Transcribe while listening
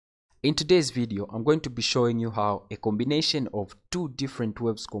In today's video, I'm going to be showing you how a combination of two different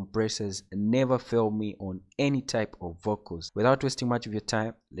waves compressors never fail me on any type of vocals. Without wasting much of your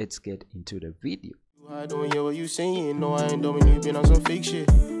time, let's get into the video. I don't hear what you saying, no I ain't doing, you been on some fake shit.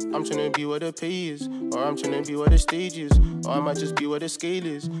 I'm tryna be what the pay is, or I'm tryna be what the stage is, or I might just be what the scale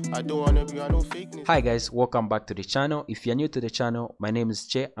is. I don't wanna be on no fakeness. Hi guys, welcome back to the channel. If you're new to the channel, my name is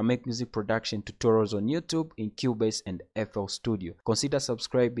Che. I make music production tutorials on YouTube in Cubase and FL Studio. Consider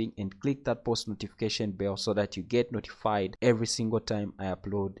subscribing and click that post notification bell so that you get notified every single time I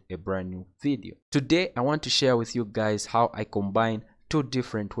upload a brand new video. Today I want to share with you guys how I combine two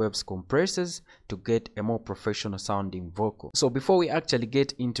different waves compressors to get a more professional sounding vocal. So before we actually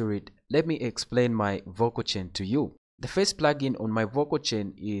get into it, let me explain my vocal chain to you. The first plugin on my vocal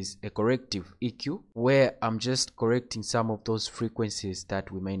chain is a Corrective EQ, where I'm just correcting some of those frequencies that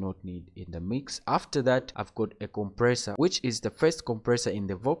we may not need in the mix. After that, I've got a compressor, which is the first compressor in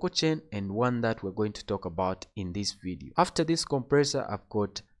the vocal chain and one that we're going to talk about in this video. After this compressor, I've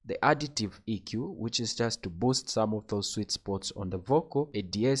got the Additive EQ, which is just to boost some of those sweet spots on the vocal, a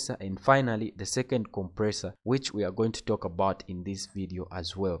de-esser, and finally the second compressor, which we are going to talk about in this video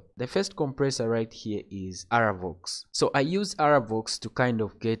as well. The first compressor right here is Aravox. So I use Aravox to kind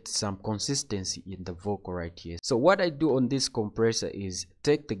of get some consistency in the vocal right here. So what I do on this compressor is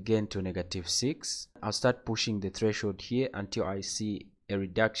take the gain to -6. I'll start pushing the threshold here until I see a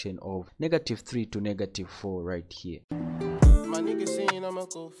reduction of -3 to -4 right here. My nigga saying I'ma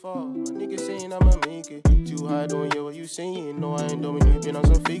go far, my nigga saying I'ma make it. Too high, don't hear what you saying, no I ain't doing, you been on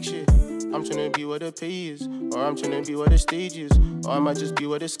some fake shit. I'm tryna be what the pay is, or I'm tryna be what the stage is, or I might just be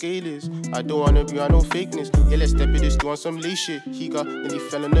what the scale is. I don't wanna be on no fakeness, yeah let's step it, this doing some late shit. He got, and he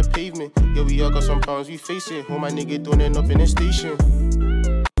fell on the pavement, yeah we all got some problems, we face it. Who my nigga doing it up in the station.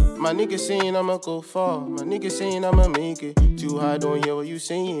 My nigga saying I'ma go far, my nigga saying I'ma make it. Too high, don't hear what you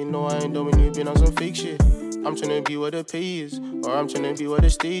saying, no I ain't doing, you been on some fake shit. I'm tryna be what the pay is, or I'm tryna be what the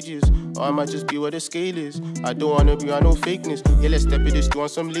stage is, or I might just be what the scale is. I don't wanna be on no fakeness, yeah let's step it, this doing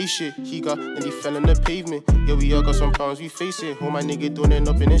some late shit. He got, and he fell on the pavement, yeah we all got some problems, we face it. Who my nigga doing it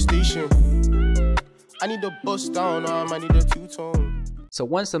up in the station. I need a bust down, or I might need a two-tone. So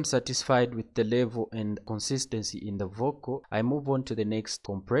once I'm satisfied with the level and consistency in the vocal, I move on to the next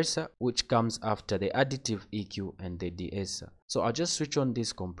compressor, which comes after the Additive EQ and the de-esser. So I'll just switch on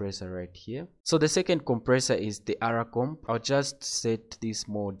this compressor right here. So the second compressor is the Aracomp. I'll just set this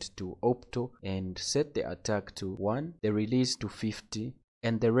mode to opto and set the attack to 1, the release to 50,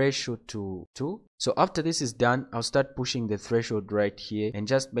 and the ratio to 2. So after this is done, I'll start pushing the threshold right here and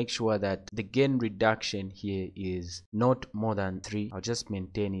just make sure that the gain reduction here is not more than 3. I'll just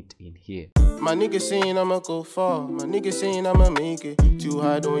maintain it in here. My nigga saying I'ma go far, my nigga saying I'ma make it. Too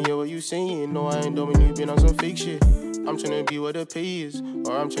high, don't hear what you saying, no I ain't doing, you been on some fake shit. I'm tryna be what the pay is,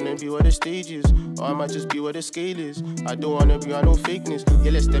 or I'm tryna be what the stage is, or I might just be what the scale is. I don't wanna be on no fakeness,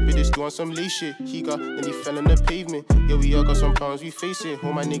 yeah let's step it, this doing some late shit. He got, and he fell on the pavement, yeah we all got some problems, we face it.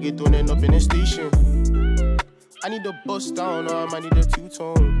 Who my nigga doing it up in the station. I need a bust down, or I might need a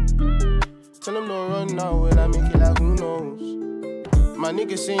two-tone. Tell him no run now, when I make it like who knows. My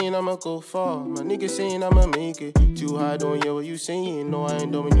nigga saying I'ma go far, my nigga saying I'ma make it. Too high, don't hear what you saying, no I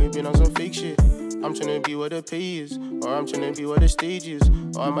ain't doing, you been on some fake shit. I'm tryna be what the pay is, or I'm tryna be what the stage is,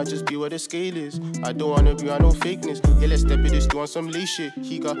 or I might just be what the scale is. I don't wanna be on no fakeness, yeah let's step it, this doing some late shit.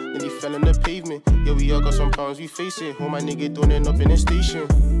 He got, and he fell on the pavement, yeah we all got some problems, we face it. Who my nigga doing it up in the station.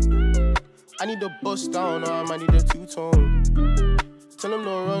 I need a bust down, or I might need a two-tone. Tell him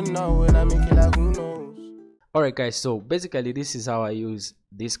no run now, when I make it like who knows. Alright guys, so basically this is how I use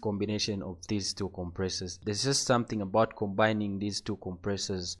this combination of these two compressors. There's just something about combining these two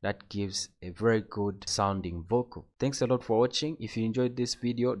compressors that gives a very good sounding vocal. Thanks a lot for watching. If you enjoyed this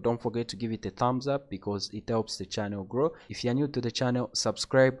video, don't forget to give it a thumbs up because it helps the channel grow. If you're new to the channel,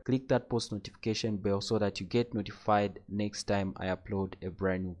 subscribe, click that post notification bell so that you get notified next time I upload a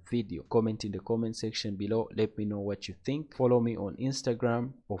brand new video. Comment in the comment section below, let me know what you think. Follow me on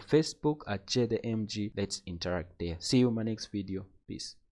Instagram or Facebook at TheMg. Let's interact there. See you in my next video. Peace.